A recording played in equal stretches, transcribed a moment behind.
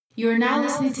You are now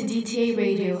listening to DTA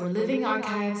Radio, where living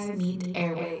archives meet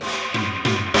airwaves.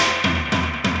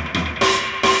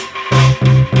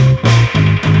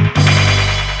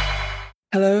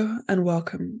 Hello and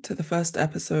welcome to the first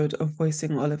episode of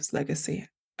Voicing Olive's Legacy,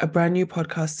 a brand new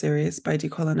podcast series by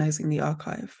Decolonizing the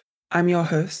Archive. I'm your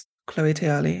host, Chloe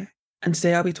Teali, and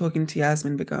today I'll be talking to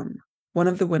Yasmin Begum, one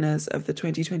of the winners of the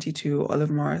 2022 Olive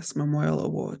Morris Memorial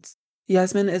Awards.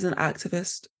 Yasmin is an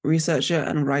activist, researcher,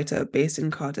 and writer based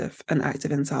in Cardiff and active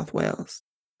in South Wales.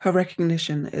 Her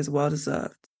recognition is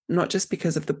well-deserved, not just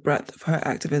because of the breadth of her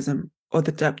activism or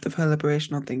the depth of her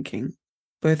liberational thinking,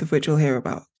 both of which we'll hear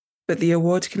about. But the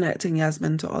award connecting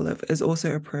Yasmin to Olive is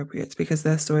also appropriate because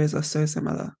their stories are so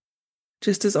similar.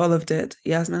 Just as Olive did,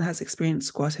 Yasmin has experienced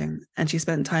squatting, and she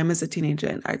spent time as a teenager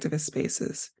in activist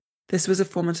spaces. This was a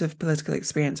formative political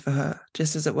experience for her,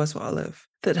 just as it was for Olive,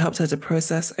 that helped her to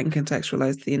process and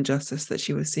contextualize the injustice that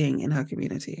she was seeing in her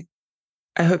community.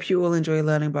 I hope you all enjoy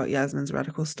learning about Yasmin's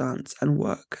radical stance and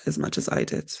work as much as I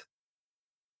did.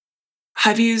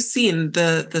 Have you seen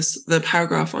the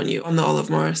paragraph on you on the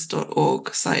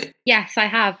olivemorris.org site? Yes, I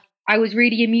have. I was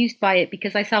really amused by it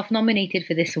because I self-nominated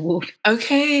for this award.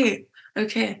 Okay.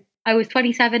 I was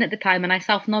 27 at the time and I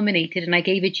self-nominated, and I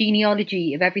gave a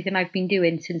genealogy of everything I've been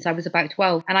doing since I was about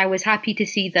 12. And I was happy to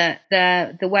see that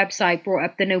the website brought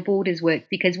up the No Borders work,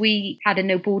 because we had a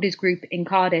No Borders group in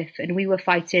Cardiff and we were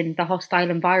fighting the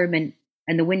hostile environment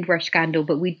and the Windrush scandal,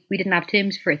 but we didn't have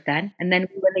terms for it then. And then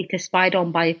we were later spied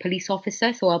on by a police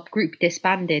officer, so our group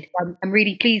disbanded. I'm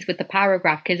really pleased with the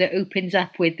paragraph because it opens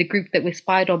up with the group that was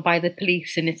spied on by the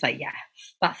police, and it's like, yeah,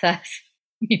 that's us.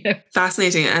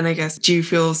 Fascinating. And I guess, do you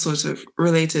feel sort of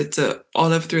related to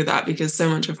Olive through that? Because so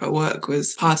much of her work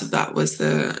was, part of that was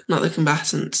not the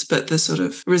combatants, but the sort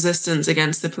of resistance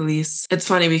against the police. It's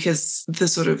funny because the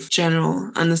sort of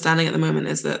general understanding at the moment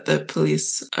is that the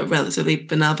police are relatively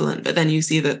benevolent, but then you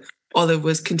see that Olive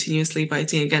was continuously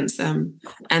fighting against them.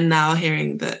 And now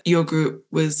hearing that your group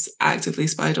was actively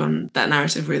spied on, that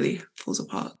narrative really falls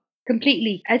apart.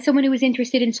 Completely. As someone who was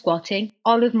interested in squatting,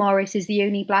 Olive Morris is the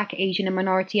only Black, Asian and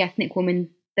minority ethnic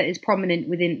woman that is prominent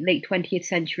within late 20th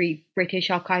century British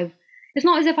archive. It's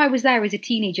not as if I was there as a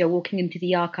teenager walking into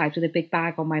the archives with a big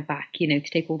bag on my back, to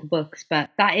take all the books, but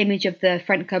that image of the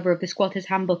front cover of the Squatter's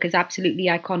Handbook is absolutely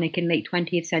iconic in late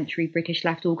 20th century British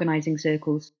left organising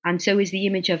circles. And so is the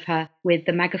image of her with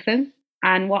the megaphone.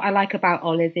 And what I like about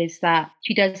Olive is that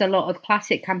she does a lot of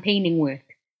classic campaigning work.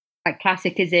 Like,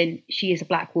 classic as in, she is a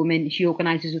Black woman, she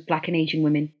organises with Black and Asian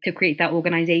women to create that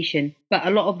organisation. But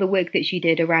a lot of the work that she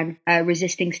did around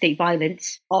resisting state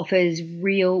violence offers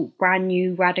real, brand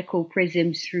new, radical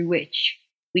prisms through which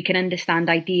we can understand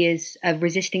ideas of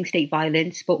resisting state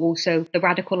violence, but also the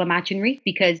radical imaginary,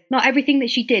 because not everything that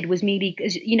she did was merely,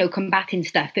 combating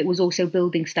stuff. It was also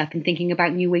building stuff and thinking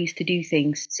about new ways to do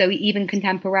things. So even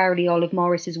contemporarily, Olive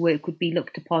Morris's work would be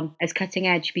looked upon as cutting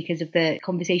edge because of the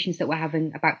conversations that we're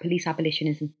having about police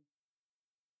abolitionism.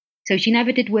 So she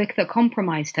never did work that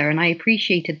compromised her, and I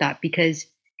appreciated that because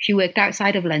she worked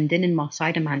outside of London in Moss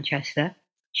Side and Manchester.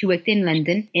 She worked in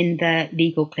London in the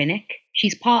legal clinic.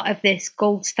 She's part of this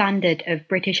gold standard of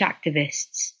British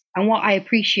activists. And what I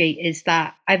appreciate is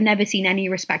that I've never seen any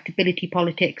respectability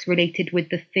politics related with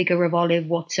the figure of Olive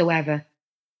whatsoever.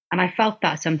 And I felt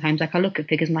that sometimes. Like, I look at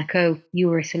figures and I'm like, oh, you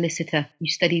were a solicitor, you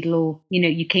studied law,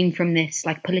 you came from this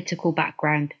political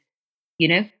background,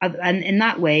 And in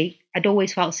that way, I'd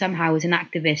always felt somehow as an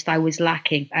activist I was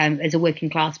lacking, as a working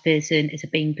class person, as a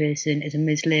BAME person, as a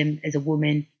Muslim, as a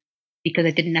woman, because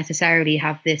I didn't necessarily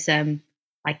have this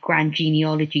grand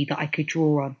genealogy that I could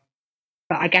draw on.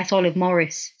 But I guess Olive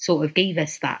Morris sort of gave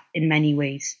us that in many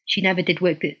ways. She never did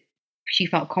work that she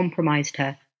felt compromised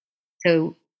her.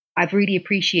 So I've really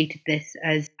appreciated this,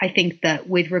 as I think that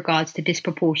with regards to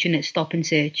disproportionate stop and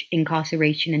search,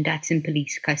 incarceration and deaths in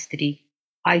police custody,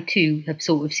 I too have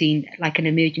sort of seen an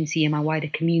emergency in my wider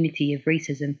community of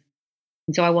racism.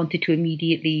 And so I wanted to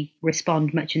immediately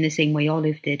respond much in the same way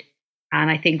Olive did. And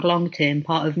I think long term,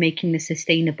 part of making this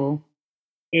sustainable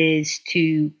is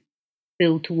to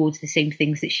build towards the same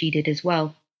things that she did as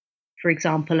well. For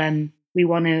example, we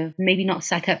want to maybe not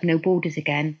set up No Borders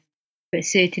again, but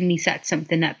certainly set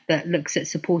something up that looks at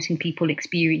supporting people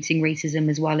experiencing racism,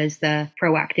 as well as the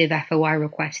proactive FOI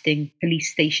requesting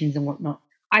police stations and whatnot.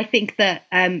 I think that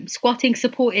squatting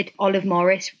supported Olive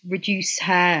Morris reduce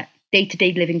her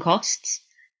day-to-day living costs,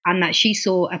 and that she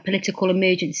saw a political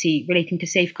emergency relating to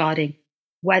safeguarding,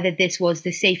 whether this was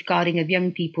the safeguarding of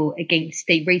young people against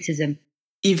state racism,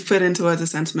 you've put into words a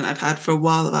sentiment I've had for a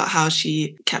while about how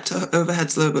she kept her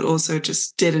overheads low, but also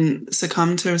just didn't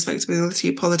succumb to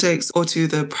respectability politics or to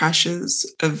the pressures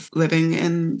of living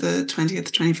in the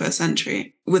 20th, 21st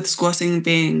century. With squatting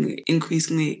being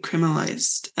increasingly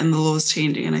criminalized and the laws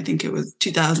changing, and I think it was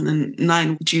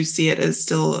 2009, do you see it as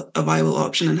still a viable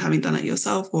option and having done it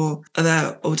yourself, or are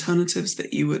there alternatives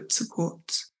that you would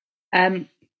support?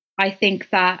 I think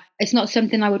that it's not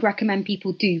something I would recommend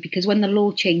people do, because when the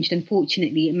law changed,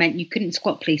 unfortunately, it meant you couldn't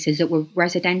squat places that were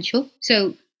residential.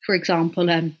 So, for example,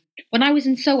 when I was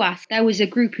in SOAS, there was a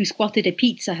group who squatted a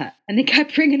Pizza Hut, and they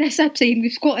kept bringing us up saying,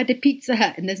 we've squatted a Pizza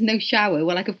Hut and there's no shower.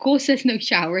 We're like, of course there's no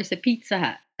shower, it's a Pizza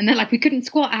Hut. And they're like, we couldn't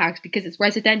squat a house because it's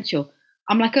residential.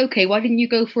 I'm like, okay, why didn't you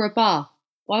go for a bar?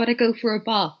 Why would I go for a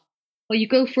bar? Well, you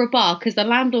go for a bar because the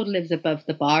landlord lives above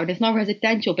the bar and it's not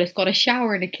residential, but it's got a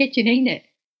shower and a kitchen, ain't it?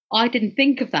 I didn't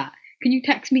think of that. Can you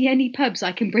text me any pubs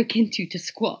I can break into to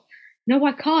squat? No,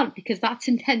 I can't, because that's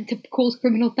intent to cause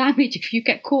criminal damage if you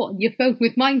get caught on your phone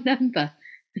with my number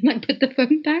and I put the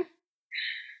phone down.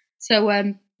 So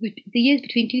the years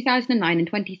between 2009 and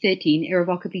 2013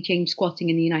 irrevocably changed squatting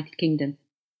in the United Kingdom.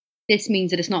 This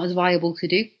means that it's not as viable to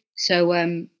do. So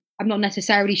I'm not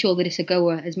necessarily sure that it's a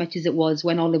goer as much as it was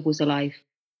when Olive was alive.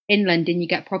 In London, you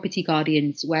get property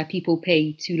guardians where people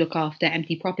pay to look after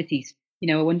empty properties.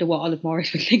 I wonder what Olive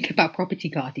Morris would think about property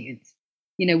guardians.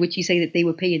 Would you say that they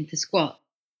were paying to squat?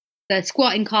 The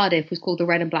squat in Cardiff was called the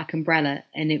Red and Black Umbrella,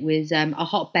 and it was a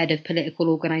hotbed of political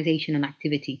organisation and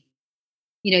activity.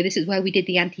 This is where we did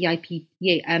the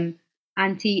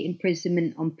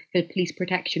anti-imprisonment for police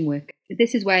protection work.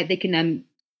 This is where they can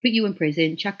put you in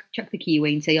prison, chuck the key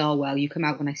away and say, oh, well, you come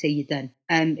out when I say you're done.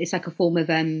 It's like a form of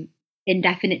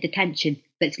indefinite detention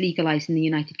that's legalised in the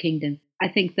United Kingdom. I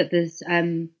think that there's...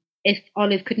 if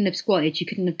Olive couldn't have squatted, she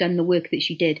couldn't have done the work that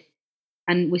she did.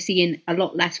 And we're seeing a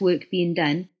lot less work being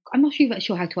done. I'm not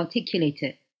sure how to articulate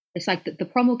it. It's like the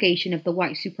promulgation of the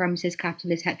white supremacist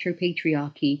capitalist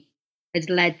heteropatriarchy has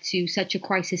led to such a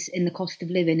crisis in the cost of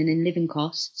living and in living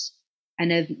costs,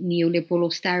 and of neoliberal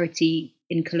austerity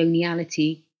in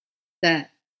coloniality, that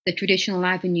the traditional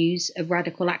avenues of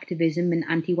radical activism and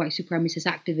anti-white supremacist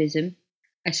activism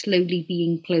are slowly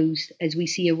being closed as we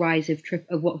see a rise of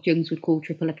what Jones would call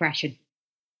triple oppression.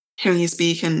 Hearing you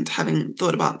speak and having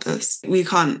thought about this, we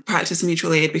can't practice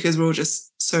mutual aid because we're all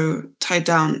just so tied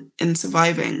down in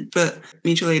surviving. But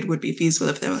mutual aid would be feasible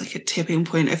if there were like a tipping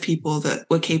point of people that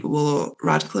were capable or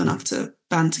radical enough to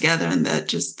band together, and they're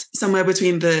just somewhere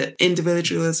between the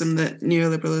individualism that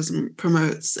neoliberalism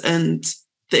promotes and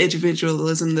the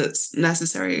individualism that's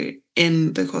necessary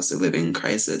in the cost of living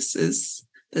crisis.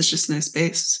 There's just no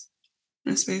space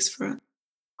for it.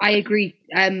 I agree.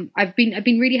 I've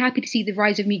been really happy to see the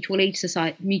rise of mutual aid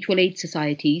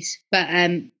societies, but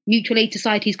mutual aid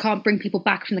societies can't bring people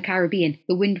back from the Caribbean.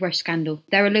 The Windrush scandal.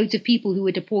 There are loads of people who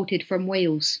were deported from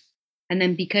Wales, and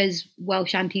then because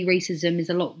Welsh anti-racism is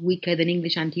a lot weaker than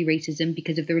English anti-racism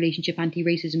because of the relationship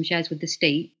anti-racism shares with the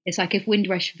state, it's like if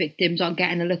Windrush victims aren't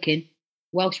getting a look in,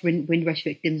 Welsh Windrush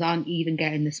victims aren't even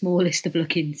getting the smallest of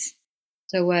look-ins.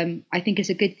 So I think it's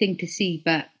a good thing to see,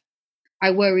 but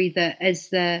I worry that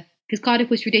because Cardiff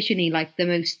was traditionally like the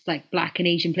most like Black and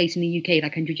Asian place in the UK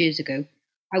like 100 years ago,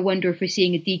 I wonder if we're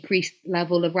seeing a decreased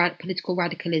level of political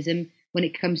radicalism when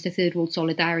it comes to third world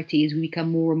solidarity as we become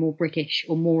more and more British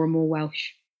or more and more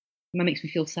Welsh. And that makes me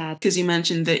feel sad. Because you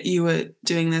mentioned that you were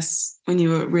doing this when you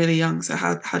were really young. So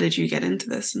how did you get into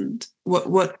this, and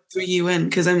what drew you in?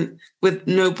 Because I'm with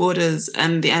No Borders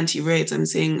and the anti-raids, I'm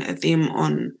seeing a theme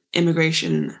on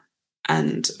immigration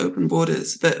and open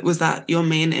borders, but was that your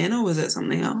main in or was it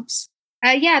something else?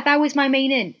 Yeah, that was my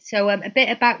main in. So a bit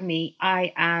about me.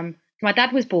 My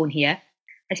dad was born here.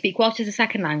 I speak Welsh as a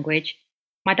second language.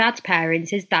 My dad's parents,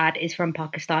 his dad is from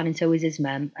Pakistan and so is his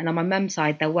mum. And on my mum's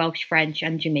side, they're Welsh, French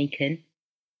and Jamaican.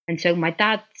 And so my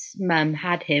dad's mum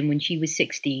had him when she was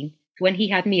 16. So when he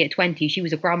had me at 20, she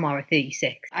was a grandma at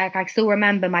 36. I still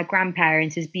remember my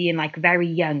grandparents as being like very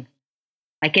young,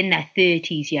 like in their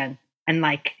 30s young, and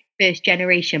like first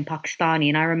generation Pakistani.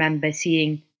 And I remember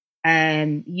seeing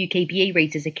UKBA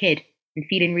raids as a kid and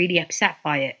feeling really upset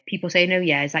by it. People saying, oh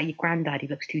yeah, is that your granddad? He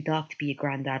looks too dark to be your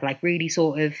granddad. Like really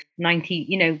sort of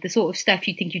 90, the sort of stuff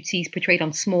you think you'd see portrayed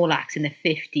on Small Axe in the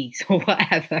 50s or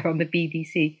whatever on the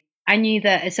BBC. I knew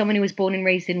that as someone who was born and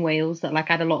raised in Wales, that like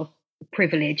I had a lot of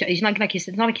privilege. It's not like you're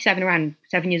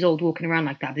 7 years old walking around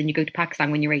like that. But then you go to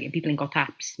Pakistan when you're 8 and people ain't got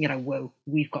taps. You're like, whoa,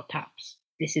 we've got taps.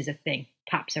 This is a thing.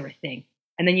 Taps are a thing.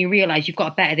 And then you realise you've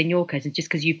got it better than your cousins just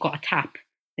because you've got a tap.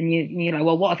 And you're like,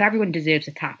 well, what if everyone deserves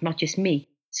a tap, not just me?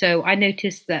 So I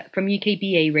noticed that from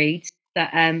UKBA raids,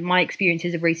 that my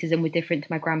experiences of racism were different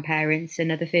to my grandparents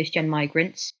and other first-gen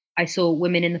migrants. I saw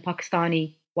women in the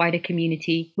Pakistani wider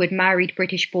community who had married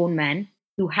British-born men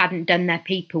who hadn't done their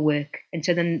paperwork. And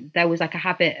so then there was like a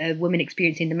habit of women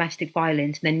experiencing domestic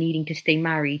violence and then needing to stay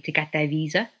married to get their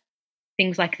visa.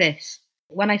 Things like this.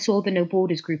 When I saw the No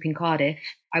Borders group in Cardiff,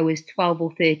 I was 12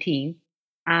 or 13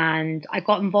 and I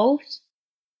got involved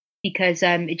because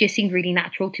it just seemed really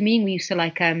natural to me. And we used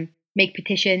to make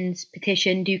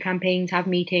petition, do campaigns, have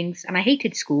meetings. And I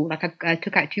hated school. I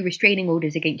took out 2 restraining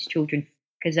orders against children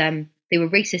because they were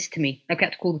racist to me. I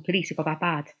had to call the police. It got that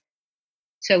bad.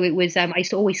 So it was, I used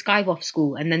to always skive off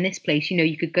school. And then this place,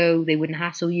 you could go, they wouldn't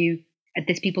hassle you. At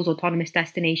this people's autonomous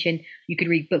destination, you could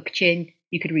read Bookchin,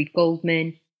 you could read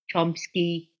Goldman,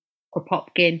 Chomsky,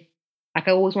 Kropotkin. I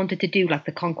always wanted to do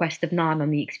the conquest of Narn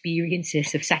on the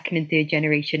experiences of second and third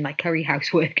generation curry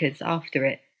house workers after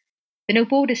it. The No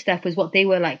Border stuff was what they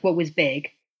were what was big.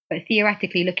 But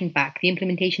theoretically, looking back, the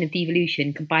implementation of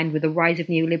devolution combined with the rise of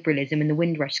neoliberalism and the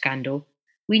Windrush scandal,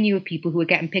 we knew of people who were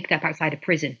getting picked up outside of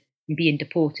prison and being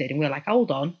deported. And we were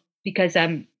hold on, because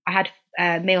I had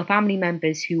male family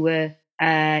members who were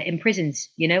in prisons,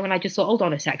 and I just thought, hold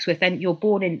on a sec. So if then you're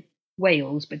born in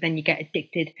Wales, but then you get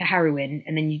addicted to heroin,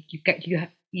 and then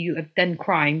you have done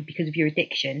crime because of your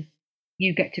addiction,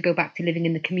 you get to go back to living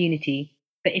in the community.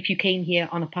 But if you came here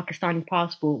on a Pakistani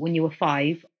passport when you were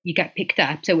 5, you get picked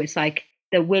up. So it's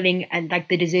the willing and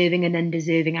the deserving and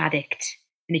undeserving addict.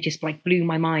 And it just blew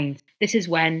my mind. This is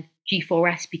when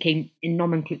G4S became in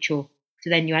nomenclature. So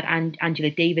then you had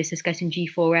Angela Davis discussing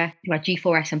G4S, you had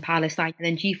G4S in Palestine, and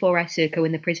then G4S Serco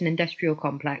in the prison industrial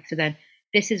complex. So then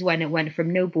this is when it went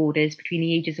from No Borders between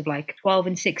the ages of 12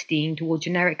 and 16 towards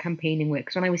generic campaigning work.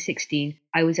 Because when I was 16,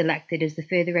 I was elected as the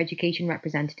further education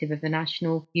representative of the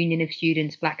National Union of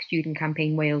Students Black Student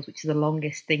Campaign Wales, which is the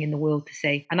longest thing in the world to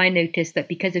say. And I noticed that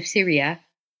because of Syria,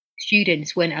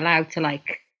 students weren't allowed to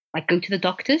go to the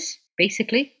doctors,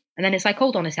 basically. And then it's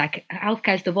hold on a sec,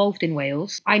 healthcare's devolved in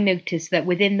Wales. I noticed that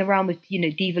within the realm of,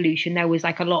 devolution, there was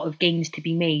a lot of gains to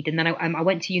be made. And then I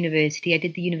went to university. I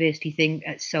did the university thing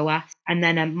at SOAS. And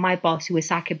then my boss, who was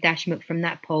Saqib Deshmukh from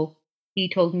Netpol,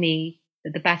 he told me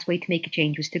that the best way to make a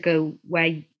change was to go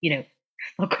where,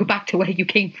 not go back to where you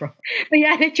came from. But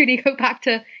yeah, literally go back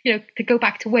to, to go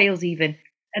back to Wales even.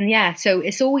 And yeah, so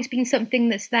it's always been something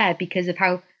that's there because of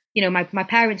how, my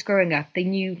parents growing up, they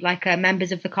knew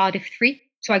members of the Cardiff Three.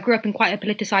 So I grew up in quite a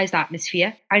politicised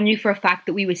atmosphere. I knew for a fact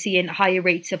that we were seeing higher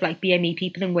rates of BME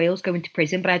people in Wales going to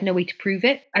prison, but I had no way to prove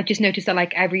it. I just noticed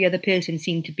that every other person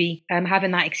seemed to be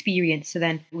having that experience. So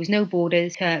then there was No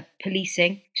Borders to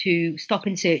policing, to stop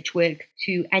and search work,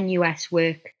 to NUS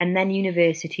work, and then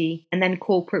university, and then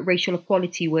corporate racial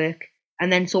equality work,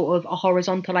 and then sort of a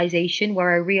horizontalisation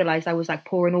where I realised I was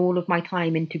pouring all of my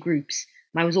time into groups.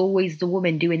 And I was always the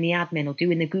woman doing the admin or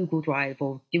doing the Google Drive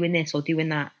or doing this or doing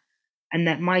that. And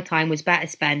that my time was better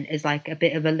spent as a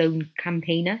bit of a lone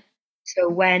campaigner. So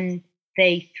when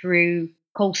they threw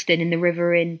Colston in the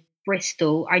river in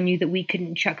Bristol, I knew that we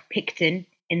couldn't chuck Picton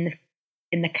in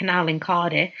the canal in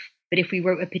Cardiff. But if we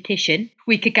wrote a petition,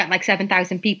 we could get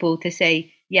 7,000 people to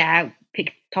say, yeah,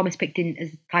 Thomas Picton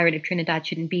as the tyrant of Trinidad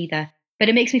shouldn't be there. But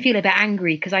it makes me feel a bit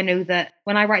angry because I know that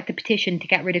when I write the petition to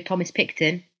get rid of Thomas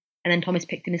Picton, and then Thomas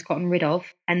Picton is gotten rid of,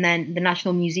 and then the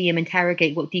National Museum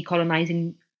interrogate what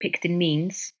decolonising Picton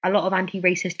means, a lot of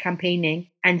anti-racist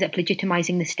campaigning ends up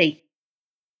legitimising the state.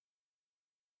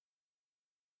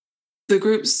 The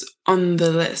groups on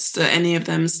the list, are any of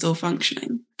them still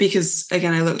functioning? Because,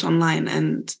 again, I looked online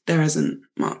and there isn't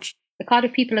much. The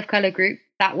Cardiff People of Colour group,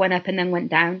 that went up and then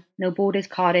went down. No Borders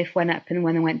Cardiff went up and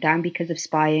then went down because of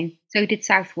spying. So did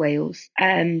South Wales.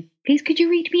 Please, could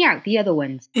you read me out the other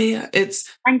ones? Yeah,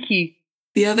 Thank you.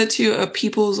 The other 2 are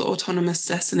People's Autonomous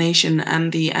Destination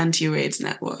and the Anti-Raids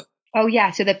Network. Oh,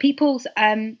 yeah. So the People's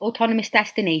Autonomous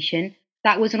Destination,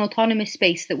 that was an autonomous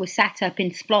space that was set up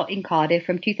in Splot in Cardiff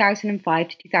from 2005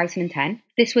 to 2010.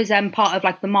 This was part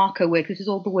of the Marco work. This was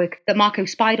all the work that Marco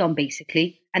spied on,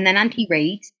 basically. And then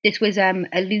Anti-Raids, this was a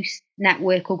loose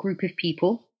network or group of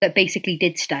people that basically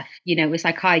did stuff. It was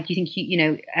hi, do you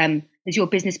think, has your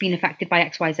business been affected by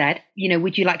XYZ?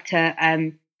 Would you like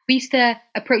to... We used to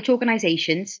approach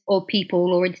organisations or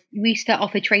people, or we used to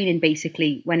offer training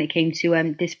basically when it came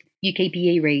to this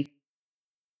UKBA raid.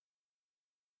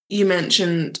 You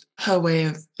mentioned her way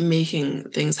of making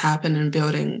things happen and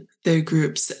building the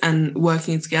groups and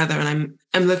working together. And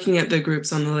I'm looking at the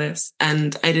groups on the list,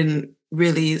 and I didn't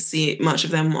really see much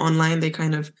of them online. They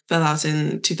kind of fell out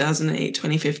in 2008,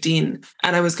 2015.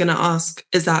 And I was going to ask,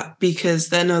 is that because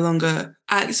they're no longer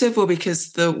active, or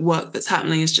because the work that's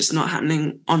happening is just not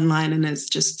happening online and is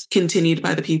just continued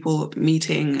by the people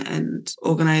meeting and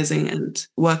organising and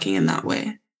working in that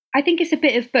way? I think it's a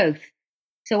bit of both.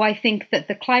 So I think that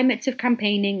the climates of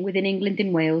campaigning within England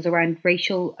and Wales around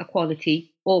racial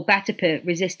equality, or better put,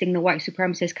 resisting the white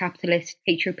supremacist capitalist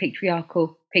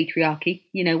heteropatriarchal patriarchy,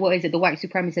 what is it? The white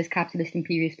supremacist capitalist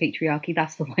imperialist patriarchy,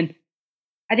 that's the one.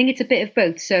 I think it's a bit of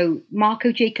both. So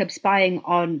Marco Jacobs spying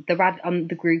on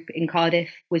the group in Cardiff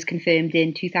was confirmed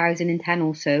in 2010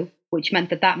 or so, which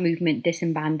meant that movement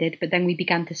disbanded. But then we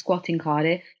began to squat in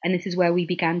Cardiff, and this is where we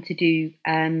began to do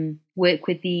work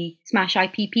with the Smash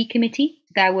IPP committee.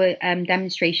 There were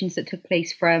demonstrations that took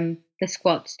place from the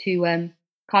squats to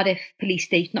Cardiff police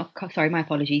station. My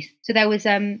apologies. So there was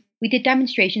we did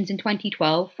demonstrations in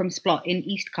 2012 from Splot in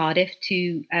East Cardiff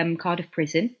to Cardiff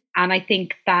Prison, and I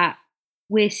think that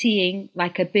we're seeing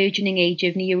like a burgeoning age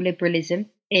of neoliberalism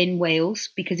in Wales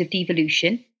because of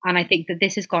devolution. And I think that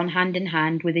this has gone hand in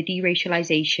hand with a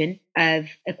deracialisation of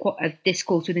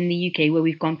discourse within the UK, where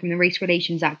we've gone from the Race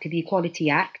Relations Act to the Equality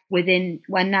Act, when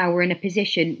now we're in a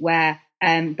position where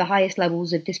the highest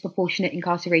levels of disproportionate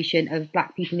incarceration of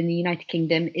Black people in the United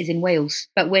Kingdom is in Wales.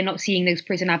 But we're not seeing those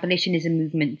prison abolitionism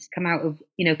movements come out of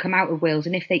Wales.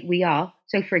 And if we are,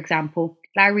 so for example,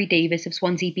 Lowry Davis of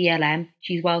Swansea BLM,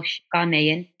 she's Welsh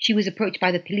Ghanaian, she was approached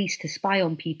by the police to spy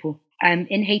on people. In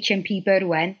HMP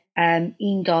Berwen,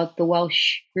 Un Dodd, the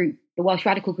Welsh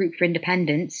Radical Group for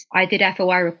Independence, I did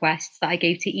FOI requests that I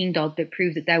gave to Un Dodd that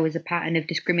proved that there was a pattern of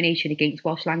discrimination against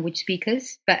Welsh language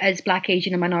speakers. But as Black,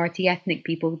 Asian and minority ethnic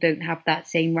people don't have that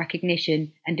same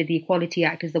recognition under the Equality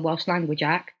Act as the Welsh Language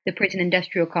Act, the prison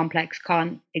industrial complex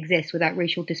can't exist without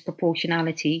racial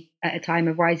disproportionality at a time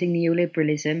of rising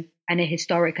neoliberalism and a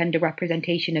historic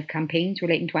underrepresentation of campaigns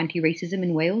relating to anti-racism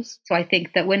in Wales. So I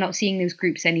think that we're not seeing those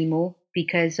groups anymore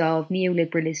because of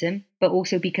neoliberalism, but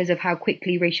also because of how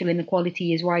quickly racial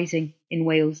inequality is rising in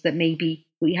Wales, that maybe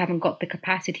we haven't got the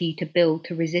capacity to build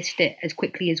to resist it as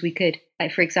quickly as we could.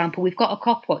 Like, for example, we've got a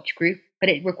Cop Watch group, but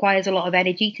it requires a lot of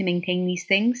energy to maintain these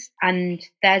things. And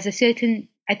there's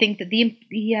I think that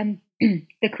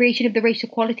the creation of the racial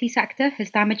equality sector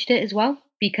has damaged it as well,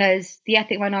 because the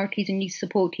Ethnic Minorities and Youth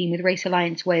Support Team with Race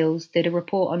Alliance Wales did a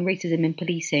report on racism in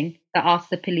policing that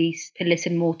asked the police to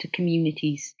listen more to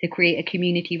communities, to create a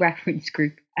community reference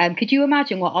group. Could you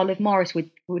imagine what Olive Morris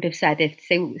would have said if,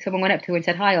 say, someone went up to her and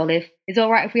said, "Hi, Olive, is it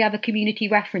all right if we have a community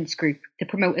reference group to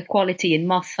promote equality in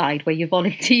Moss Side where you're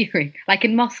volunteering?" Like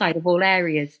in Moss Side of all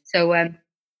areas. So when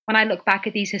I look back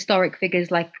at these historic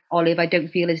figures like Olive, I don't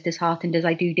feel as disheartened as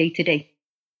I do day to day.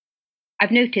 I've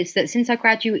noticed that since I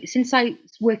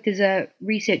worked as a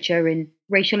researcher in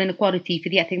racial inequality for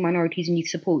the Ethnic Minorities and Youth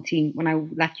Support Team when I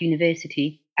left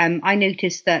university, I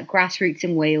noticed that grassroots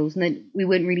in Wales, and that we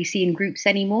weren't really seeing groups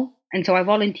anymore. And so I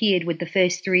volunteered with the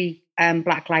first three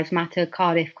Black Lives Matter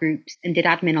Cardiff groups and did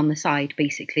admin on the side,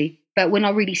 basically. But we're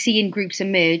not really seeing groups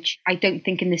emerge, I don't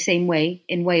think, in the same way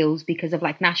in Wales because of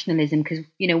like nationalism, because,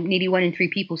 nearly 1 in 3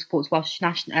 people supports Welsh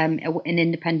in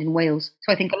independent Wales.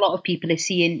 So I think a lot of people are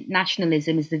seeing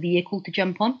nationalism as the vehicle to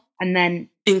jump on. And then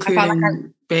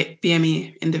including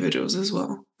BME individuals as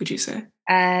well, would you say?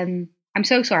 I'm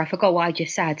so sorry, I forgot what I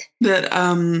just said. That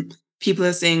people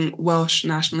are seeing Welsh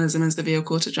nationalism as the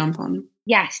vehicle to jump on.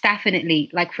 Yes,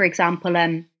 definitely. Like, for example,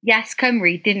 Yes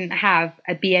Cymru didn't have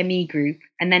a BME group,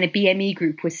 and then a BME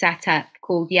group was set up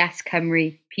called Yes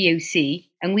Cymru POC,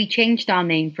 and we changed our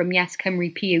name from Yes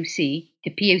Cymru POC to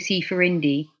POC for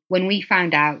Indy when we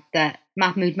found out that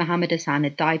Mahmoud Mohammed Hassan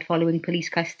had died following police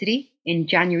custody in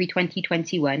January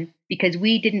 2021, because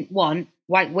we didn't want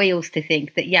white Wales to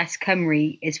think that Yes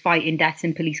Cymru is fighting deaths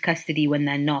in police custody when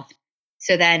they're not.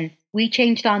 So then we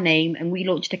changed our name and we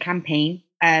launched a campaign.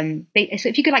 So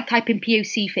if you could type in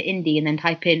POC for Indy and then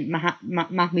type in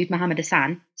Mahmoud Mohammed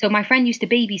Hassan. So my friend used to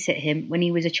babysit him when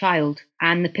he was a child,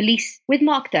 and the police, with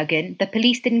Mark Duggan, the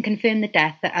police didn't confirm the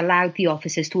death that allowed the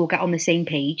officers to all get on the same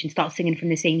page and start singing from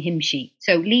the same hymn sheet.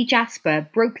 So Lee Jasper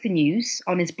broke the news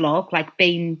on his blog, like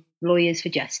BAME Lawyers for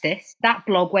Justice. That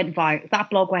blog went viral. That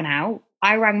blog went out.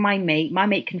 I rang my mate. My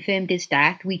mate confirmed his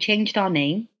death. We changed our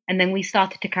name. And then we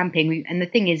started to campaign. And the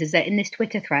thing is that in this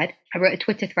Twitter thread, I wrote a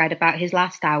Twitter thread about his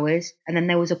last hours. And then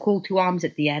there was a call to arms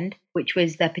at the end, which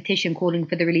was the petition calling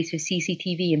for the release of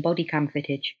CCTV and body cam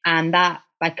footage. And that,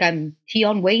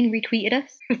 Tion Wayne retweeted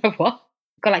us. What?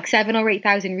 Got 7,000 or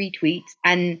 8,000 retweets.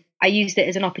 And I used it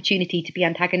as an opportunity to be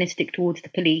antagonistic towards the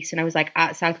police. And I was like,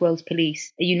 at South Wales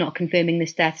Police, are you not confirming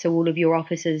this death so all of your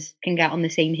officers can get on the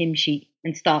same hymn sheet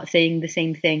and start saying the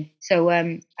same thing? So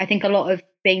I think a lot of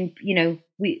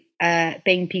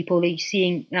BAME people are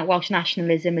seeing Welsh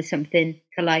nationalism as something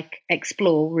to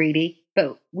explore, really.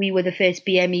 but we were the first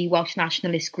BME Welsh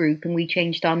nationalist group, and we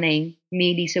changed our name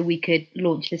merely so we could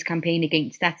launch this campaign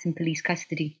against deaths in police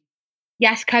custody.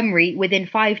 Yes Cymru, within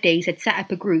 5 days, had set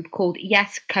up a group called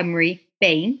Yes Cymru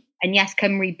BAME, and Yes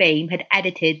Cymru BAME had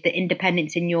edited the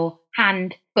Independence in Your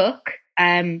Hand book.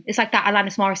 It's like that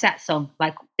Alanis Morissette song.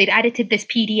 Like, they'd edited this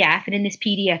PDF, and in this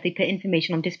PDF they put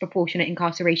information on disproportionate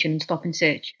incarceration and stop and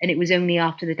search. And it was only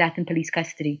after the death in police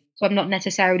custody. So I'm not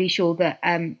necessarily sure that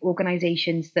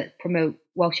organisations that promote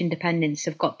Welsh independence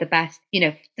have got the best,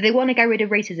 do they want to get rid of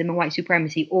racism and white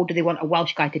supremacy, or do they want a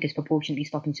Welsh guy to disproportionately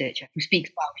stop and search who speaks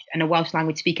Welsh and a Welsh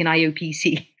language speaking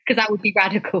IOPC? Because that would be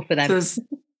radical for them. So there's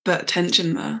that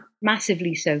tension there.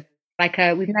 Massively so. Like,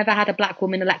 we've never had a black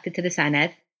woman elected to the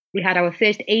Senedd. We had our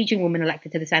first Asian woman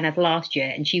elected to the Senedd last year,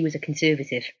 and she was a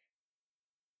Conservative.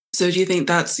 So do you think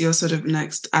that's your sort of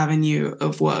next avenue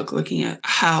of work, looking at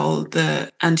how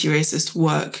the anti-racist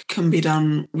work can be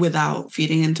done without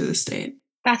feeding into the state?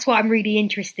 That's what I'm really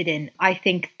interested in. I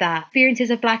think that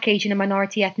experiences of black, Asian and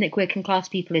minority ethnic working class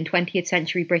people in 20th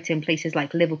century Britain, places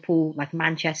like Liverpool, like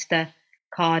Manchester,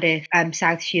 Cardiff,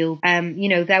 South Shield.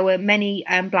 There were many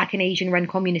black and Asian run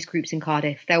communist groups in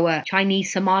Cardiff. There were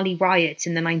Chinese Somali riots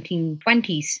in the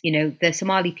 1920s. The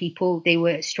Somali people, they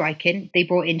were striking. They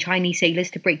brought in Chinese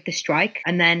sailors to break the strike.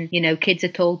 And then, kids are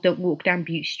told, don't walk down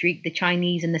Bute Street. The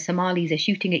Chinese and the Somalis are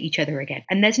shooting at each other again.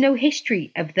 And there's no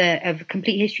history of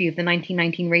complete history of the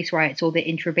 1919 race riots or the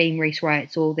intra-BAME race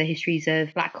riots or the histories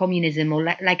of black communism or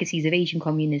legacies of Asian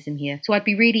communism here. So I'd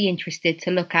be really interested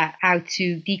to look at how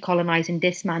to decolonize and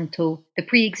dismantle the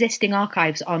pre-existing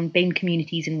archives on BAME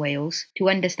communities in Wales to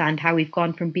understand how we've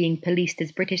gone from being policed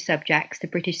as British subjects to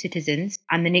British citizens,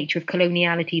 and the nature of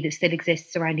coloniality that still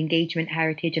exists around engagement,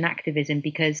 heritage and activism,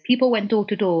 because people went door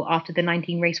to door after the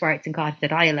 19 race riots in Cardiff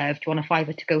that I allowed to on a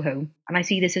fiver to go home. And I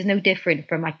see this as no different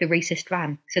from like the racist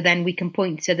van. So then we can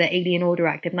point to the Alien Order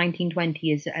Act of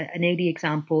 1920 as an early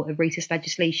example of racist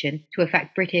legislation to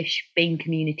affect British BAME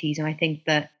communities. And I think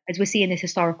that as we're seeing this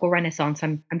historical renaissance,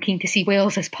 I'm keen to see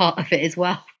Wales as part of it as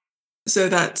well. So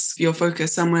that's your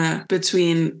focus, somewhere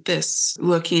between this,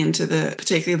 looking into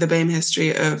particularly the BAME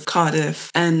history of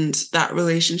Cardiff and that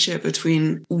relationship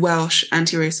between Welsh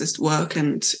anti-racist work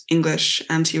and English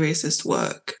anti-racist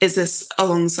work. Is this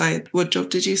alongside, what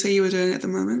job did you say you were doing at the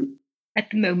moment? At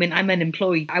the moment, I'm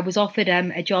unemployed. I was offered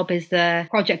a job as the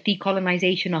Project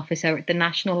Decolonisation Officer at the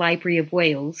National Library of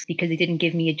Wales because they didn't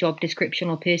give me a job description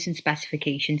or person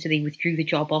specification, so they withdrew the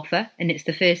job offer. And it's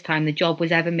the first time the job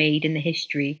was ever made in the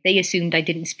history. They assumed I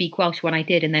didn't speak Welsh when I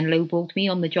did and then lowballed me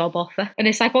on the job offer. And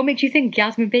it's like, what makes you think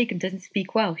Yasmin Bacon doesn't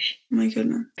speak Welsh? Oh my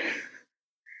goodness.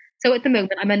 So at the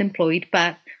moment, I'm unemployed,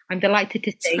 but I'm delighted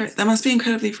to say... That must be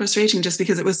incredibly frustrating just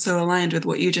because it was so aligned with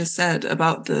what you just said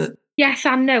about the... Yes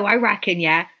and no, I reckon,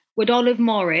 yeah. Would Olive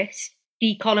Morris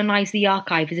decolonise the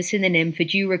archive as a synonym for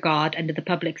due regard under the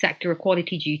public sector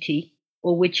equality duty?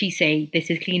 Or would she say, this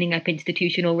is cleaning up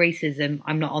institutional racism,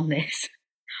 I'm not on this?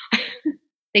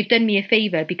 They've done me a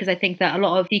favour because I think that a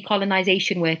lot of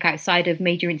decolonisation work outside of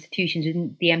major institutions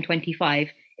within the M25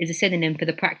 is a synonym for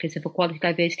the practice of equality,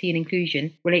 diversity and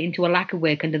inclusion relating to a lack of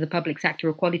work under the public sector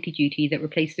equality duty that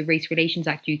replaced the Race Relations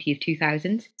Act duty of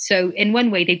 2000. So in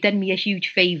one way, they've done me a huge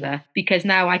favour because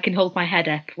now I can hold my head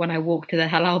up when I walk to the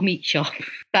halal meat shop.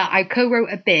 But I co-wrote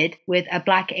a bid with a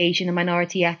Black, Asian and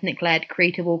minority ethnic-led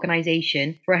creative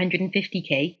organisation for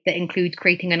 150k that includes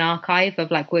creating an archive of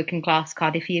like working class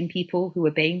Cardiffian people who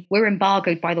are BAME. We're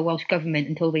embargoed by the Welsh Government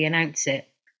until they announce it.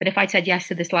 But if I'd said yes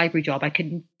to this library job, I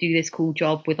couldn't do this cool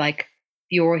job with like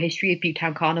the oral history of Bute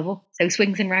Town Carnival. So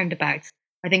swings and roundabouts.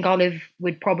 I think Olive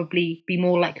would probably be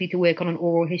more likely to work on an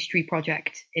oral history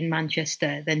project in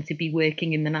Manchester than to be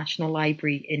working in the National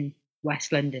Library in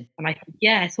West London. And I think,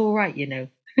 yeah, it's all right, you know.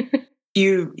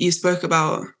 You spoke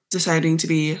about deciding to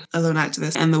be a lone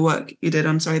activist and the work you did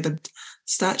on, the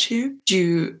statue. Do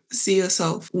you see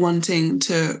yourself wanting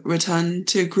to return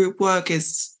to group work?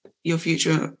 Is your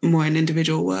future more in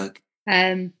individual work?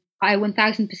 I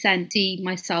 1000% see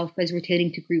myself as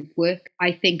returning to group work.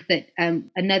 I think that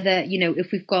another,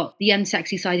 if we've got the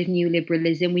unsexy side of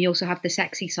neoliberalism, we also have the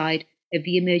sexy side of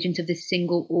the emergence of this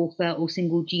single author or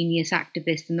single genius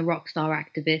activist and the rock star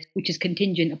activist, which is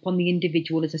contingent upon the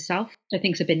individual as a self, which I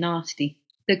think is a bit nasty.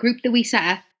 The group that we set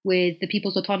up with the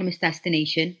People's Autonomous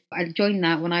Destination, I joined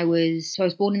that when I was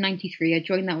born in 93. I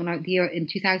joined that when I was here in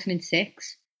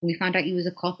 2006. We found out he was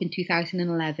a cop in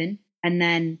 2011. And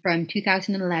then from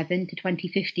 2011 to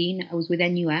 2015, I was with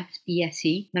NUS,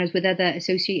 BSE, and I was with other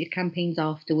associated campaigns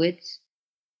afterwards.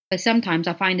 But sometimes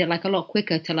I find it like a lot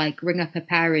quicker to like ring up a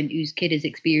parent whose kid has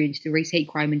experienced a race hate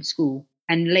crime in school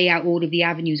and lay out all of the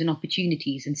avenues and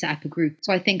opportunities and set up a group.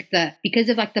 So I think that because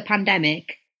of like the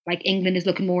pandemic, like England is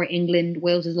looking more at England,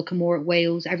 Wales is looking more at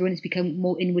Wales, everyone has become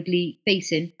more inwardly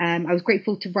facing. I was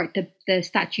grateful to write the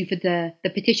statue for the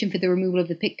petition for the removal of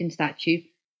the Picton statue.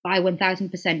 But I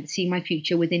 1000% see my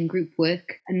future within group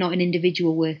work and not in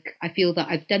individual work. I feel that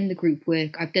I've done the group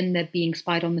work, I've done the being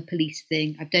spied on the police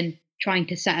thing, I've done trying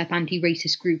to set up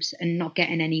anti-racist groups and not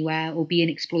getting anywhere or being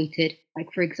exploited.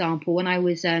 Like, for example, when I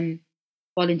was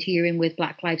volunteering with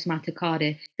Black Lives Matter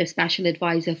Cardiff, the Special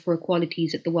Advisor for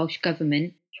Equalities at the Welsh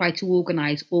Government tried to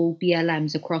organise all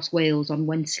BLMs across Wales on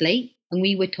one slate. And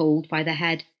we were told by the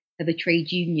head of a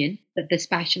trade union that the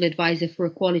Special Advisor for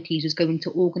Equalities was going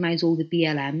to organise all the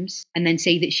BLMs and then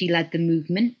say that she led the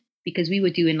movement, because we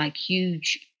were doing like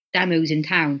huge demos in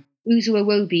town. Uzo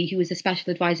Awobi, who was the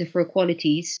Special Advisor for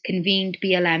Equalities, convened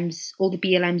BLMs, all the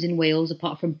BLMs in Wales,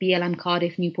 apart from BLM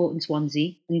Cardiff, Newport and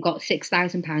Swansea, and got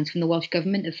 £6,000 from the Welsh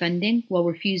Government of funding while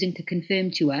refusing to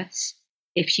confirm to us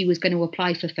if she was going to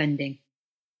apply for funding.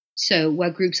 So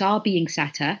where groups are being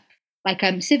set up, like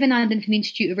Sivanandan from the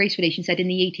Institute of Race Relations said in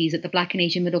the 80s that the Black and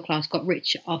Asian middle class got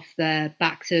rich off the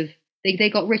backs of,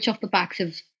 they got rich off the backs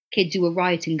of kids who were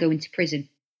rioting going to prison.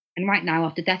 And right now,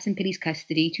 after deaths in police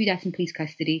custody, 2 deaths in police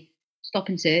custody, stop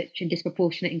and search and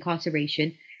disproportionate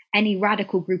incarceration, any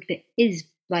radical group that is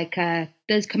like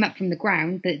does come up from the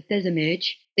ground, that does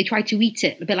emerge, they try to eat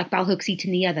it, a bit like bell hooks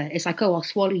eating the other. It's like, oh, I'll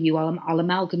swallow you, I'll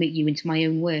amalgamate you into my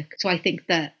own work. So I think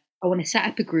that I want to set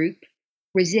up a group,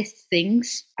 resist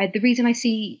things. The reason I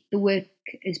see the work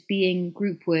as being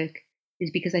group work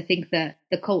is because I think that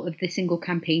the cult of the single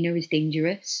campaigner is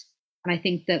dangerous. And I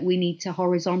think that we need to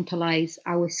horizontalize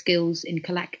our skills in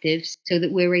collectives so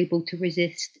that we're able to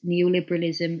resist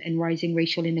neoliberalism and rising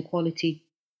racial inequality,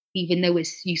 even though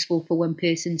it's useful for one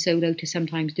person solo to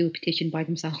sometimes do a petition by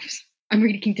themselves. I'm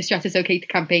really keen to stress it's okay to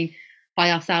campaign by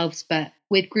ourselves, but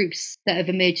with groups that have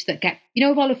emerged that get, you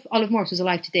know, if Olive Morris was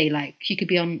alive today, like she could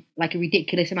be on like a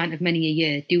ridiculous amount of money a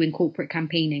year doing corporate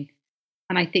campaigning.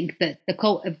 And I think that the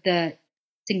cult of the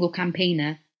single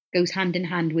campaigner goes hand in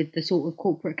hand with the sort of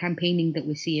corporate campaigning that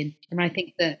we're seeing. And I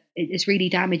think that it's really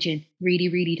damaging, really,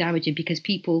 really damaging, because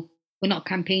people, we're not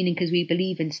campaigning because we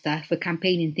believe in stuff. We're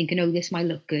campaigning thinking, oh, this might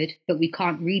look good, but we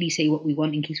can't really say what we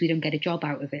want in case we don't get a job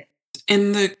out of it.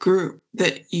 In the group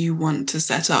that you want to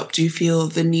set up, do you feel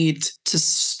the need to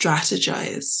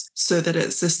strategize so that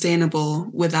it's sustainable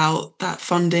without that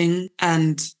funding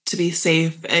and to be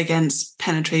safe against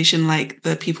penetration like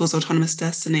the People's Autonomous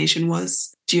Destination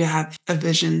was? Do you have a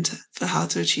vision for how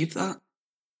to achieve that?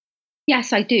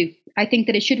 Yes, I do. I think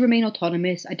that it should remain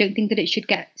autonomous. I don't think that it should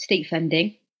get state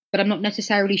funding, but I'm not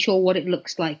necessarily sure what it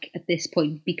looks like at this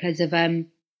point because of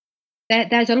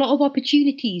there's a lot of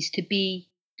opportunities to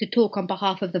talk on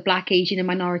behalf of the Black, Asian and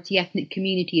minority ethnic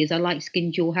community as a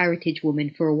light-skinned dual heritage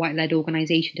woman for a white-led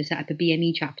organisation to set up a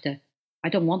BME chapter. I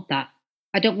don't want that.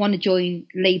 I don't want to join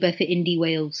Labour for Indie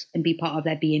Wales and be part of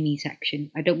their BME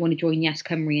section. I don't want to join Yes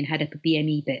Cymru and head up a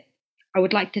BME bit. I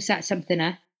would like to set something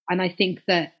up, and I think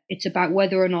that it's about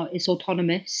whether or not it's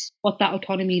autonomous, what that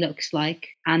autonomy looks like,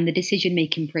 and the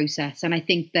decision-making process. And I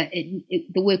think that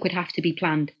the work would have to be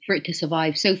planned for it to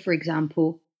survive. So, for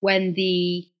example, when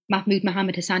the Mahmoud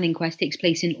Mohammed Hassan inquest takes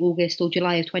place in August or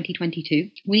July of 2022,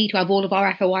 we need to have all of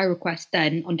our FOI requests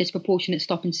done on disproportionate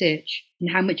stop and search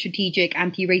and how much strategic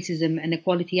anti-racism and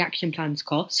equality action plans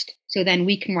cost. So then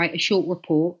we can write a short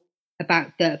report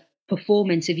about the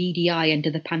performance of EDI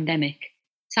under the pandemic.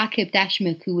 Saqib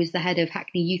Deshmukh, who was the head of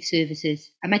Hackney Youth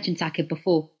Services, I mentioned Saqib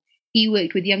before, he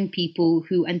worked with young people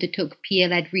who undertook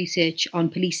peer-led research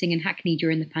on policing in Hackney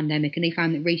during the pandemic, and they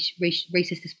found that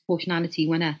racist disproportionality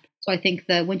went up. So I think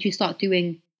that once you start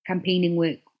doing campaigning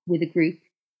work with a group,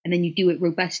 and then you do it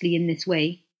robustly in this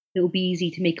way, it'll be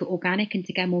easy to make it organic and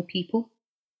to get more people.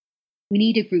 We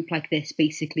need a group like this,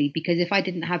 basically, because if I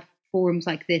didn't have forums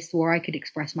like this where I could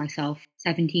express myself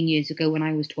 17 years ago when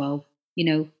I was 12, you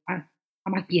know, I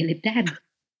might be a Lib Dem.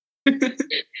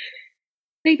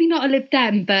 Maybe not a Lib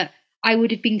Dem, but I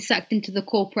would have been sucked into the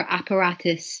corporate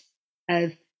apparatus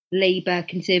of Labour,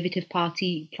 Conservative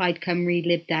Party, Plaid Cymru,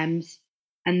 Lib Dems,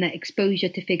 and the exposure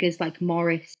to figures like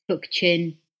Morris, Buck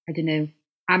Chin, I don't know,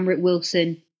 Amrit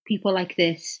Wilson, people like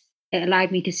this. It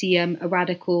allowed me to see a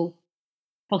radical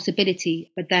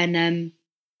possibility. But then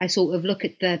I sort of look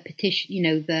at the petition, you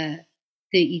know, the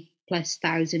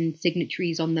 30,000+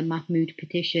 signatories on the Mahmoud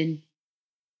petition,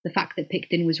 the fact that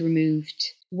Picton was removed.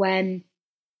 When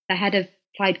the head of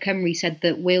Plaid Cymru said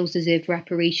that Wales deserved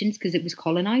reparations because it was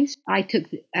colonised,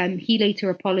 he later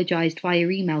apologised via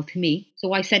email to me.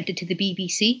 So I sent it to the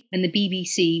BBC, and the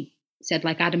BBC said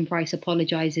like Adam Price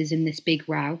apologises in this big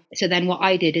row. So then what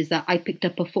I did is that I picked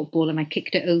up a football and I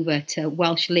kicked it over to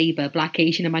Welsh Labour, Black,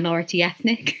 Asian and minority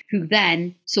ethnic, who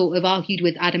then sort of argued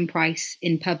with Adam Price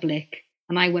in public.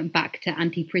 And I went back to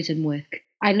anti-prison work.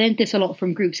 I learned this a lot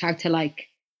from groups, how to like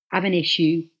have an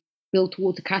issue, build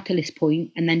towards a catalyst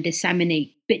point, and then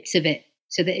disseminate bits of it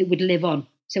so that it would live on.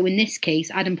 So in this case,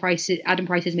 Adam Price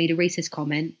has made a racist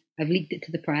comment. I've leaked it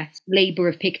to the press. Labour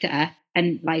have picked it up,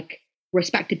 and like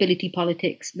respectability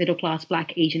politics, middle class,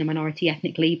 Black, Asian and minority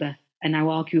ethnic Labour are now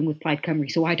arguing with Plaid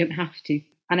Cymru, so I don't have to.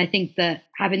 And I think that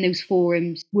having those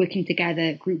forums, working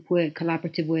together, group work,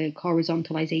 collaborative work,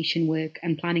 horizontalisation work,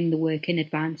 and planning the work in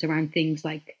advance around things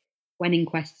like when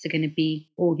inquests are going to be,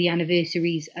 or the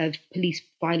anniversaries of police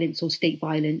violence or state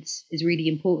violence is really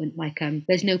important. Like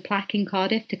there's no plaque in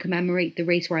Cardiff to commemorate the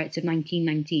race riots of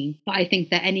 1919. But I think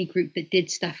that any group that did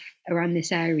stuff around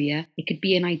this area, it could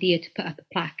be an idea to put up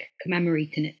a plaque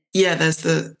commemorating it. Yeah, there's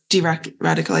the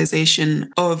de-radicalization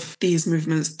of these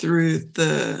movements through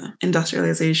the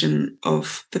industrialization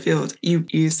of the field. You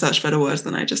use such better words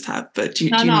than I just have, but do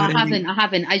you know what I mean? I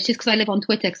haven't. It's just because I live on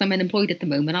Twitter because I'm unemployed at the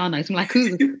moment, aren't I? So I'm like,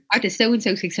 ooh, how does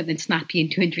so-and-so say something snappy in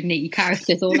 280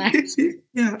 characters or less?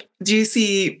 Yeah. Do you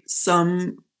see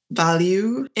some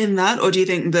value in that? Or do you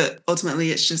think that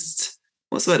ultimately it's just,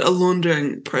 a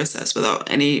laundering process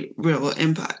without any real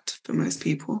impact for most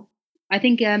people? I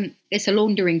think it's a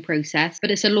laundering process,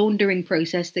 but it's a laundering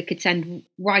process that could send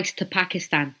rice to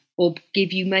Pakistan or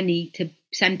give you money to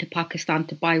send to Pakistan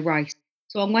to buy rice.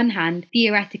 So on one hand,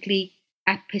 theoretically,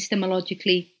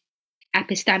 epistemically,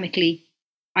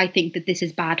 I think that this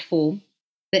is bad form.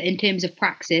 But in terms of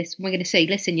praxis, we're going to say,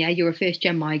 listen, yeah, you're a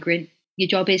first-gen migrant. Your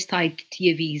job is tied to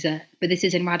your visa, but this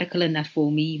isn't radical enough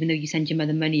for me, even though you send your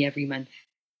mother money every month.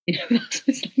 You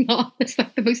know, it's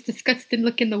like the most disgusting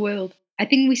look in the world. I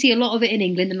think we see a lot of it in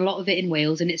England and a lot of it in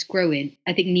Wales, and it's growing.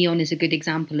 I think Neon is a good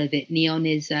example of it. Neon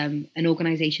is an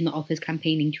organisation that offers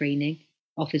campaigning training,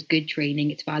 offers good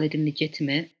training. It's valid and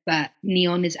legitimate. But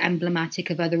Neon is emblematic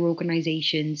of other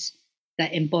organisations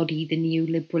that embody the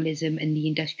neoliberalism and the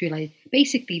industrialized,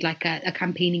 basically like a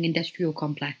campaigning industrial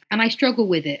complex. And I struggle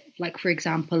with it. Like, for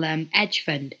example, Edge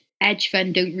Fund. Edge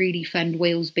Fund don't really fund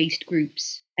Wales-based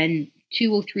groups. And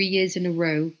 2 or 3 years in a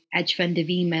row, Edge Fund have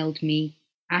emailed me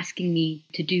asking me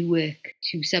to do work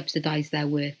to subsidise their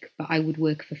work, but I would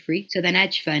work for free. So then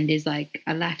Edge Fund is like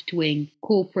a left-wing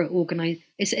corporate organisation.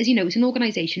 As you know, it's an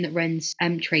organisation that runs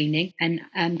training and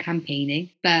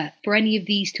campaigning. But for any of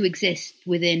these to exist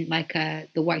within like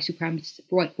the white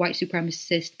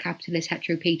supremacist capitalist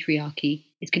heteropatriarchy,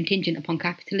 it's contingent upon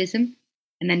capitalism.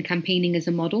 And then campaigning as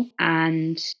a model.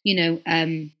 And,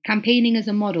 campaigning as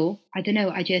a model, I don't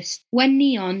know, when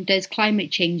Neon does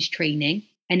climate change training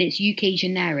and it's UK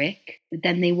generic, but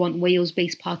then they want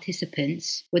Wales-based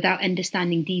participants without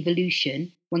understanding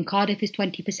devolution, when Cardiff is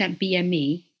 20%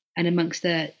 BME and amongst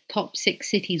the top 6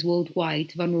 cities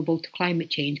worldwide vulnerable to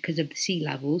climate change because of the sea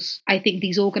levels, I think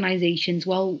these organisations,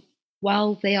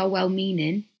 while they are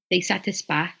well-meaning, they set us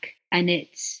back. And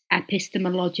it's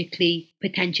epistemologically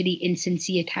potentially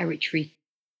insincere territory.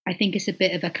 I think it's a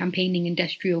bit of a campaigning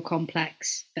industrial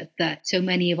complex that so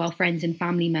many of our friends and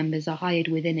family members are hired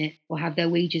within it or have their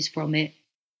wages from it,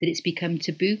 that it's become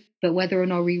taboo. But whether or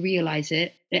not we realise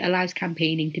it, it allows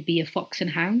campaigning to be a fox and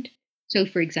hound. So,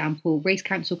 for example, Race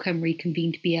Council Cymru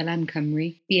convened BLM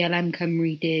Cymru. BLM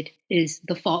Cymru is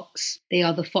the fox. They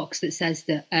are the fox that says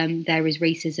that there is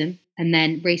racism. And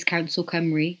then Race Council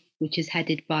Cymru, which is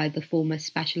headed by the former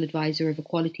Special Advisor of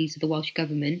Equalities of the Welsh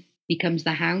Government, becomes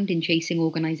the hound in chasing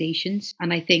organisations.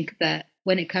 And I think that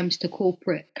when it comes to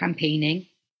corporate campaigning,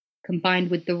 combined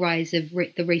with the rise of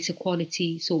the race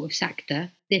equality sort of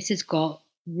sector, this has got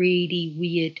really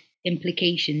weird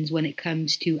implications when it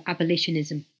comes to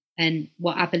abolitionism and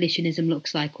what abolitionism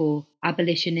looks like, or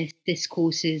abolitionist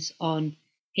discourses on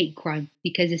hate crime,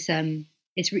 because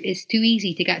it's too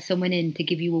easy to get someone in to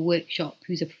give you a workshop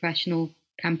who's a professional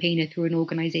campaigner through an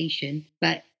organisation,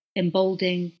 but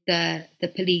emboldening the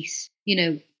police,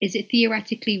 is it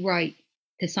theoretically right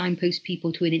to signpost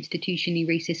people to an institutionally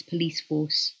racist police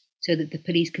force so that the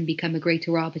police can become a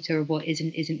greater arbiter of what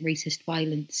isn't racist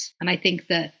violence? And I think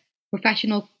that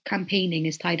professional campaigning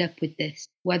is tied up with this,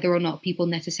 whether or not people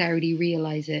necessarily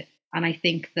realise it. And I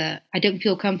think that I don't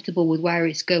feel comfortable with where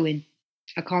it's going.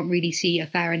 I can't really see a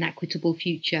fair and equitable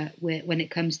future when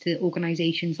it comes to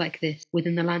organisations like this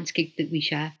within the landscape that we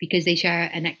share, because they share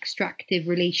an extractive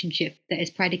relationship that is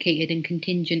predicated and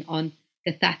contingent on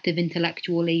the theft of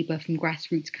intellectual labour from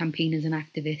grassroots campaigners and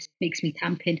activists. Makes me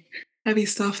tamping. Heavy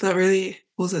stuff that really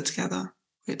pulls it together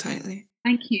quite tightly.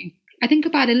 Thank you. I think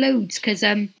about it loads because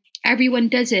everyone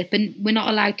does it, but we're not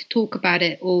allowed to talk about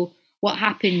it, or what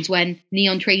happens when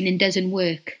neon training doesn't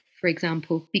work, for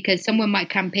example, because someone might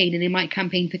campaign and they might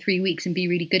campaign for 3 weeks and be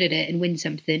really good at it and win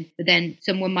something, but then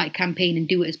someone might campaign and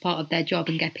do it as part of their job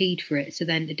and get paid for it. So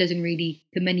then it doesn't really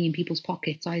put money in people's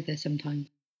pockets either sometimes.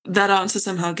 That answer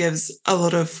somehow gives a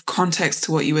lot of context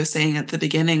to what you were saying at the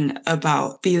beginning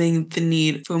about feeling the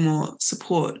need for more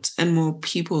support and more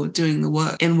people doing the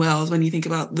work in Wales when you think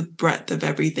about the breadth of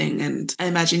everything. And I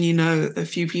imagine you know the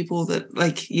few people that,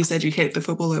 like you said, you hate the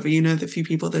football over, you know the few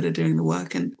people that are doing the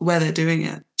work and where they're doing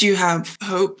it. Do you have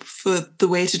hope for the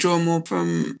way to draw more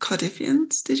from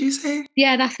Cardiffians, did you say?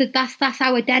 Yeah, that's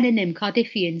our demonym,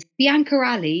 Cardiffians. Bianca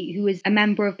Ali, who was a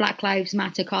member of Black Lives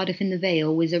Matter Cardiff in the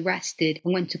Vale, was arrested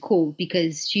and went to court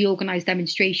because she organised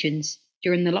demonstrations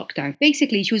during the lockdown.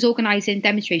 Basically, she was organising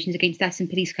demonstrations against deaths in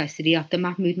police custody after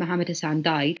Mahmoud Mohamed Hassan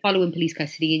died following police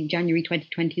custody in January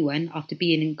 2021 after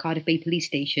being in Cardiff Bay Police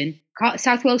Station.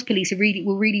 South Wales Police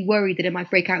were really worried that it might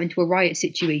break out into a riot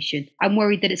situation. I'm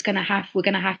worried that we're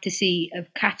going to have to see a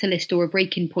catalyst or a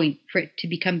breaking point for it to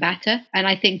become better. And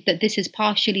I think that this is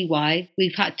partially why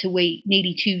we've had to wait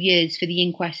nearly 2 years for the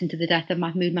inquest into the death of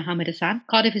Mahmoud Mohamed Hassan.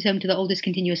 Cardiff is home to the oldest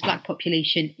continuous black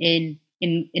population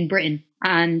in Britain.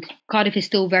 And Cardiff is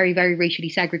still very, very racially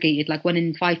segregated. Like 1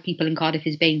 in 5 people in Cardiff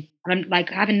is BAME. And I'm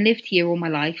like, having lived here all my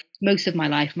life, most of my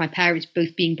life, my parents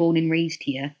both being born and raised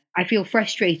here, I feel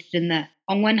frustrated in that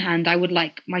on one hand, I would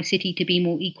like my city to be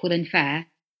more equal and fair.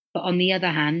 But on the other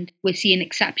hand, we're seeing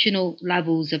exceptional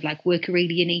levels of like worker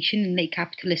alienation in late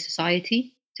capitalist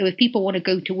society. So if people want to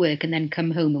go to work and then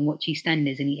come home and watch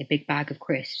EastEnders and eat a big bag of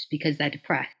crisps because they're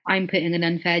depressed, I'm putting an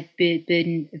unfair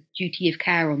burden of duty of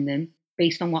care on them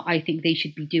based on what I think they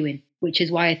should be doing, which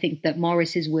is why I think that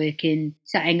Morris's work in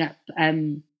setting up, I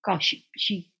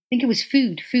think it was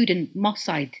food in Moss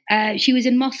Side. She was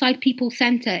in Moss Side People's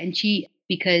Centre, and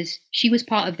because she was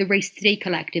part of the Race Today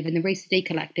Collective, and the Race Today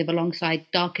Collective, alongside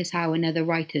Darcus Howe and other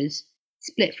writers,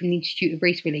 split from the Institute of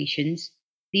Race Relations.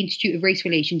 The Institute of Race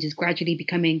Relations is gradually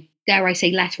becoming, dare I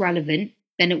say, less relevant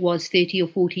than it was 30 or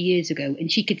 40 years ago.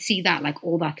 And she could see that like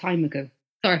all that time ago.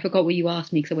 Sorry, I forgot what you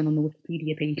asked me because I went on the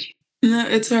Wikipedia page. No,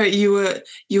 it's all right. You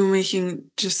were making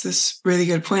just this really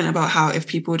good point about how if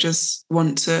people just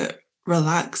want to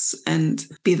relax and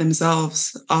be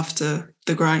themselves after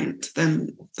the grind,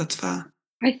 then that's fair.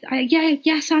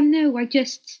 Yes and no.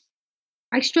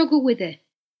 I struggle with it.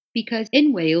 Because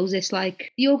in Wales, it's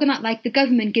like the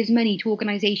government gives money to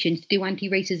organisations to do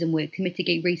anti-racism work to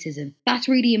mitigate racism. That's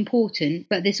really important,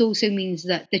 but this also means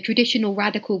that the traditional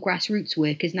radical grassroots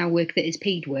work is now work that is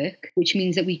paid work, which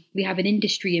means that we have an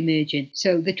industry emerging.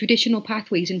 So the traditional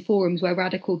pathways and forums where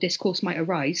radical discourse might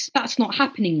arise, that's not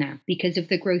happening now because of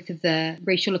the growth of the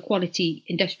racial equality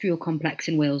industrial complex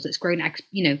in Wales that's grown.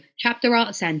 Chapter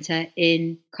Art Centre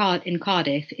in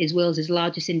Cardiff is Wales's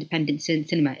largest independent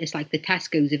cinema. It's like the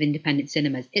Tesco's of independent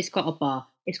cinemas. It's got a bar,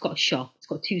 it's got a shop, it's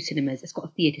got 2 cinemas, it's got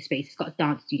a theatre space, it's got a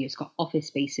dance studio, it's got office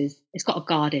spaces, it's got a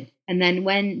garden. And then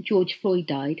when George Floyd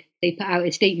died, they put out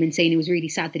a statement saying it was really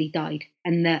sad that he died,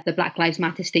 and the Black Lives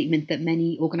Matter statement that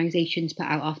many organisations put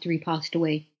out after he passed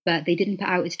away. But they didn't put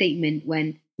out a statement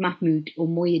when Mahmoud or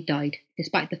Moyed died,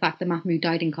 despite the fact that Mahmoud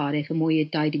died in Cardiff and Moyed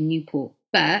died in Newport.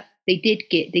 But they did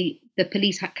get the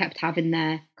police kept having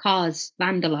their cars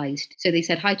vandalised. So they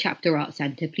said, "Hi, Chapter Art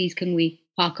Centre, please can we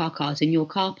park our cars in your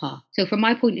car park?" So from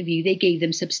my point of view, they gave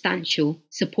them substantial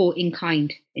support in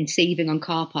kind in saving on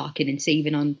car parking and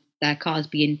saving on their cars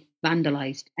being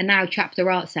vandalised. And now Chapter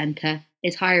Art Centre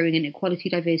is hiring an equality,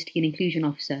 diversity and inclusion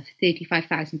officer for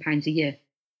 £35,000 a year.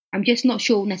 I'm just not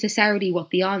sure necessarily what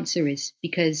the answer is,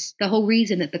 because the whole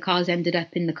reason that the cars ended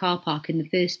up in the car park in the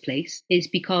first place is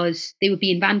because they were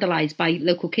being vandalised by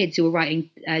local kids who were writing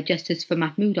Justice for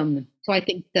Mahmoud on them. So I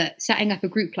think that setting up a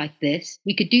group like this,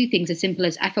 we could do things as simple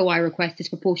as FOI request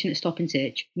disproportionate stop and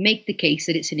search, make the case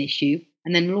that it's an issue,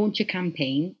 and then launch a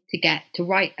campaign to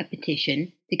write a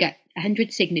petition, to get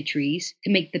 100 signatories,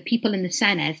 to make the people in the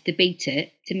Senedd debate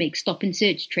it, to make stop and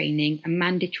search training a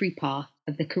mandatory part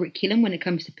of the curriculum when it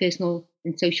comes to personal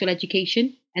and social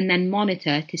education, and then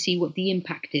monitor to see what the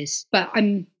impact is. But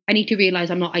I need to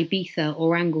realise I'm not Ibiza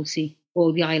or Anglesey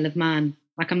or the Isle of Man.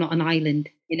 Like, I'm not an island,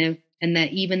 and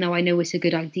that even though I know it's a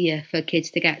good idea for kids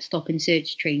to get stop and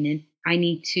search training, I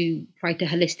need to try to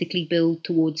holistically build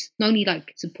towards not only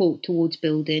like support towards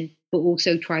building, but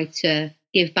also try to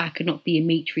give back and not be a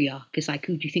matriarch. Because like,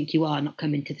 who do you think you are, not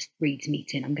coming to the Reeds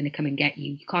meeting? I'm going to come and get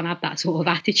you. You can't have that sort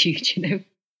of attitude,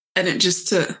 And it just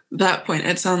to that point,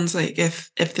 it sounds like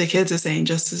if the kids are saying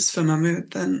justice for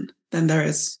Mahmoud, then then there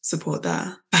is support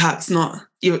there. Perhaps not.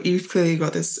 You've clearly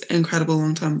got this incredible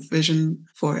long-term vision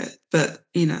for it, but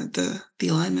the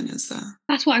alignment is there.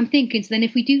 That's what I'm thinking. So then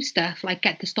if we do stuff like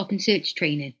get the stop and search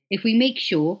training, if we make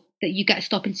sure that you get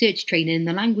stop and search training in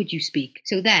the language you speak,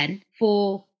 so then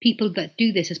for people that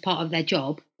do this as part of their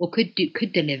job or could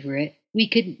deliver it, we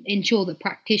could ensure that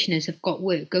practitioners have got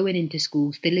work going into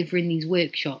schools delivering these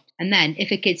workshops. And then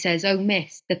if a kid says, "Oh,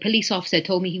 miss, the police officer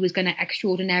told me he was going to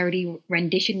extraordinarily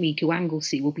rendition me to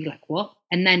Anglesey," we'll be like, "What?"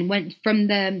 And then when from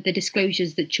the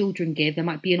disclosures that children give, there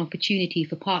might be an opportunity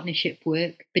for partnership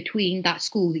work between that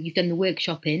school that you've done the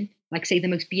workshop in, like say the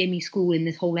most BME school in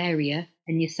this whole area,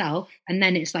 and yourself. And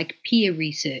then it's like peer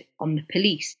research on the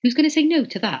police. Who's going to say no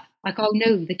to that? Like, oh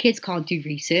no, the kids can't do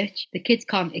research. The kids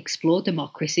can't explore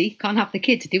democracy. Can't have the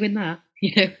kids doing that,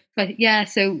 But yeah,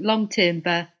 so long term,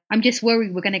 but I'm just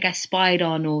worried we're going to get spied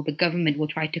on, or the government will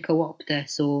try to co-opt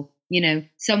us, or,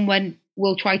 someone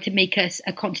will try to make us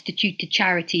a constituted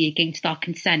charity against our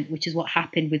consent, which is what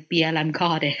happened with BLM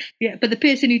Cardiff. Yeah, but the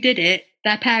person who did it,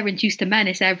 their parents used to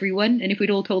menace everyone. And if we'd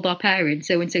all told our parents,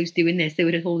 so-and-so's doing this, they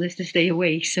would have told us to stay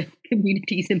away. So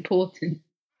community is important.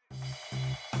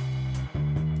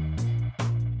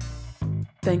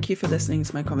 Thank you for listening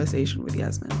to my conversation with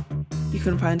Yasmin. You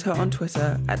can find her on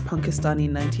Twitter at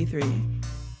Punkistani93.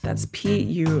 That's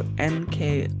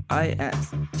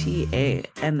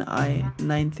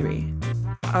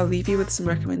PUNKISTANI93. I'll leave you with some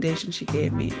recommendations she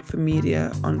gave me for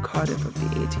media on Cardiff of the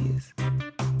 80s.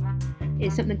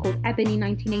 It's something called Ebony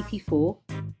 1984.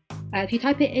 If you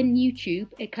type it in YouTube,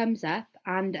 it comes up,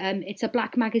 and it's a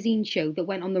black magazine show that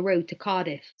went on the road to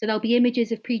Cardiff. So there'll be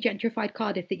images of pre-gentrified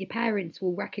Cardiff that your parents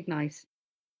will recognise.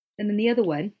 And then the other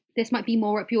one, this might be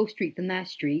more up your street than their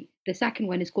street. The second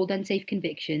one is called Unsafe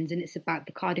Convictions, and it's about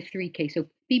the Cardiff 3 case. So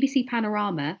BBC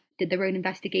Panorama did their own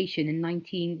investigation in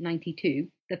 1992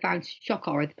 that found shock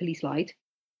horror, the police lied.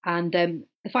 And the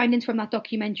findings from that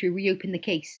documentary reopened the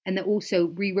case, and they also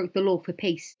rewrote the law for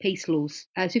pace laws.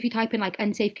 So if you type in like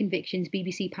Unsafe Convictions,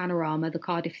 BBC Panorama, the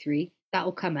Cardiff 3,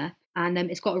 that'll come up. And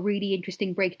it's got a really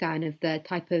interesting breakdown of the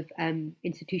type of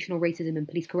institutional racism and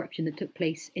police corruption that took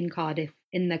place in Cardiff,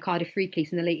 in the Cardiff 3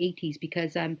 case in the late 80s,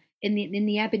 because in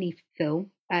the Ebony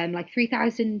film, like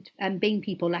 3,000 BAME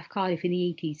people left Cardiff in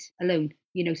the 80s alone,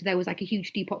 so there was like a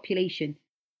huge depopulation.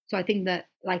 So I think that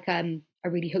I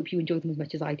really hope you enjoyed them as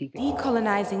much as I do.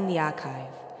 Decolonizing the archive,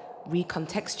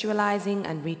 recontextualizing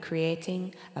and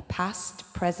recreating a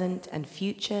past, present, and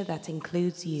future that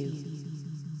includes you.